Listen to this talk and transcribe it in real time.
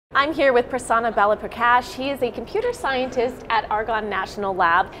I'm here with Prasanna Balaprakash. He is a computer scientist at Argonne National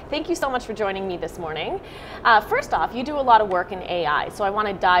Lab. Thank you so much for joining me this morning. First off, you do a lot of work in AI, so I want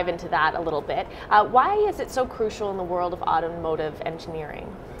to dive into that a little bit. Why is it so crucial in the world of automotive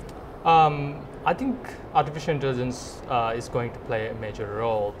engineering? I think artificial intelligence is going to play a major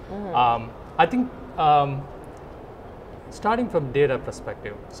role. I think starting from data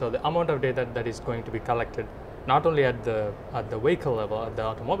perspective, so the amount of data that is going to be collected not only at the vehicle level, at the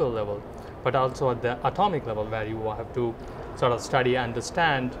automobile level, but also at the atomic level, where you have to sort of study,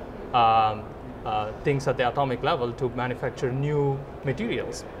 understand things at the atomic level to manufacture new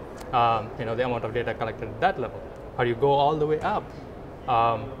materials. The amount of data collected at that level, or you go all the way up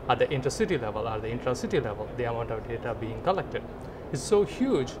at the intercity level or the intracity level, the amount of data being collected is so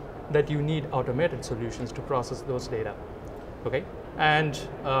huge that you need automated solutions to process those data. Okay, and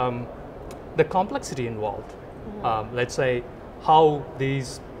the complexity involved. Let's say how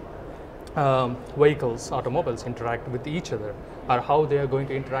these vehicles, automobiles interact with each other, or how they are going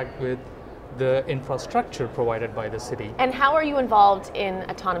to interact with the infrastructure provided by the city. And how are you involved in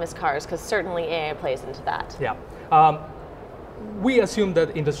autonomous cars? Because certainly AI plays into that. Yeah. We assume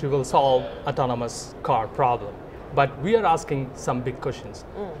that industry will solve autonomous car problem, but we are asking some big questions.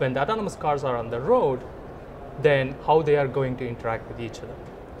 When the autonomous cars are on the road, then how they are going to interact with each other.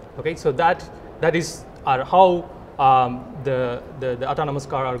 Okay, so that is how the autonomous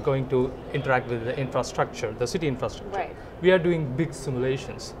car are going to interact with the infrastructure, the city infrastructure. Right. We are doing big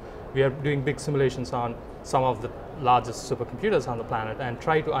simulations. We are doing big simulations on some of the largest supercomputers on the planet and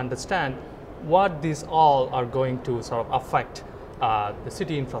try to understand what these all are going to sort of affect the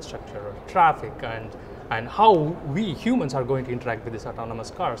city infrastructure, or traffic, and how we humans are going to interact with these autonomous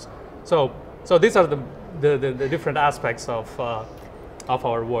cars. So these are the different aspects of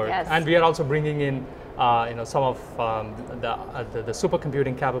our work. Yes. And we are also bringing in some of the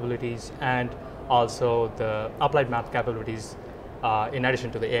supercomputing capabilities and also the applied math capabilities in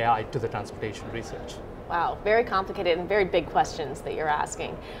addition to the AI to the transportation research. Wow, very complicated and very big questions that you're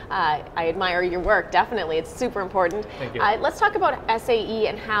asking. I admire your work, definitely. It's super important. Thank you. Let's talk about SAE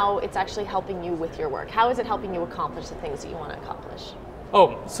and how it's actually helping you with your work. How is it helping you accomplish the things that you want to accomplish?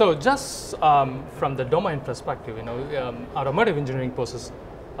 Oh, so just from the domain perspective, automotive engineering poses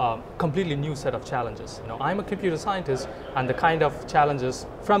a completely new set of challenges. I'm a computer scientist, and the kind of challenges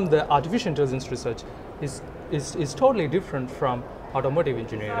from the artificial intelligence research is totally different from automotive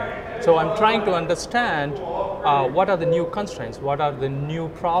engineering. So I'm trying to understand what are the new constraints, what are the new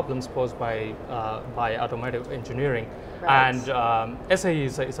problems posed by automotive engineering. Right. And SAE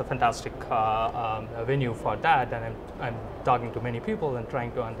is a fantastic venue for that, and I'm talking to many people and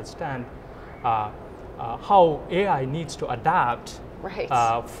trying to understand how AI needs to adapt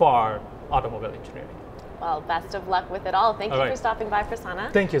for automobile engineering. Well, best of luck with it all. Thank you for stopping by,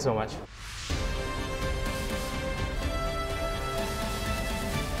 Prasanna. Thank you so much.